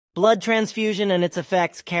Blood Transfusion and Its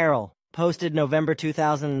Effects, Carol. Posted November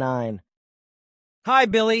 2009. Hi,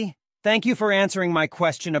 Billy. Thank you for answering my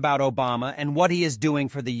question about Obama and what he is doing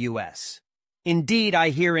for the U.S. Indeed, I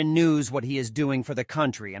hear in news what he is doing for the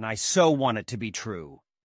country, and I so want it to be true.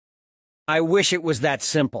 I wish it was that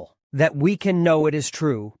simple, that we can know it is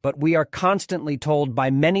true, but we are constantly told by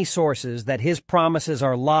many sources that his promises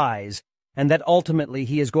are lies and that ultimately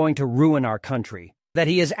he is going to ruin our country, that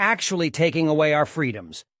he is actually taking away our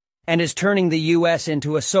freedoms, and is turning the U.S.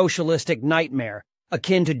 into a socialistic nightmare,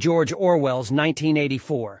 akin to George Orwell's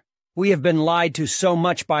 1984. We have been lied to so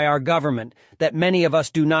much by our government that many of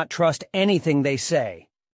us do not trust anything they say.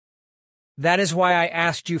 That is why I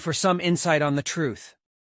asked you for some insight on the truth.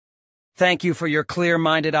 Thank you for your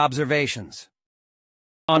clear-minded observations.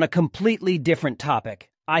 On a completely different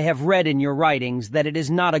topic, I have read in your writings that it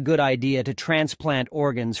is not a good idea to transplant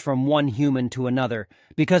organs from one human to another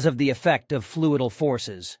because of the effect of fluidal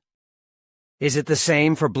forces. Is it the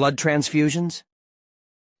same for blood transfusions?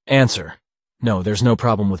 Answer: no, there's no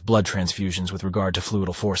problem with blood transfusions with regard to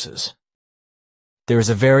fluidal forces. There is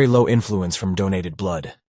a very low influence from donated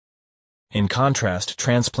blood. In contrast,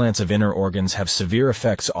 transplants of inner organs have severe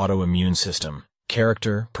effects on autoimmune system,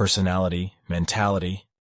 character, personality, mentality.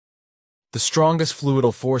 The strongest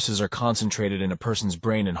fluidal forces are concentrated in a person's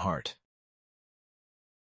brain and heart.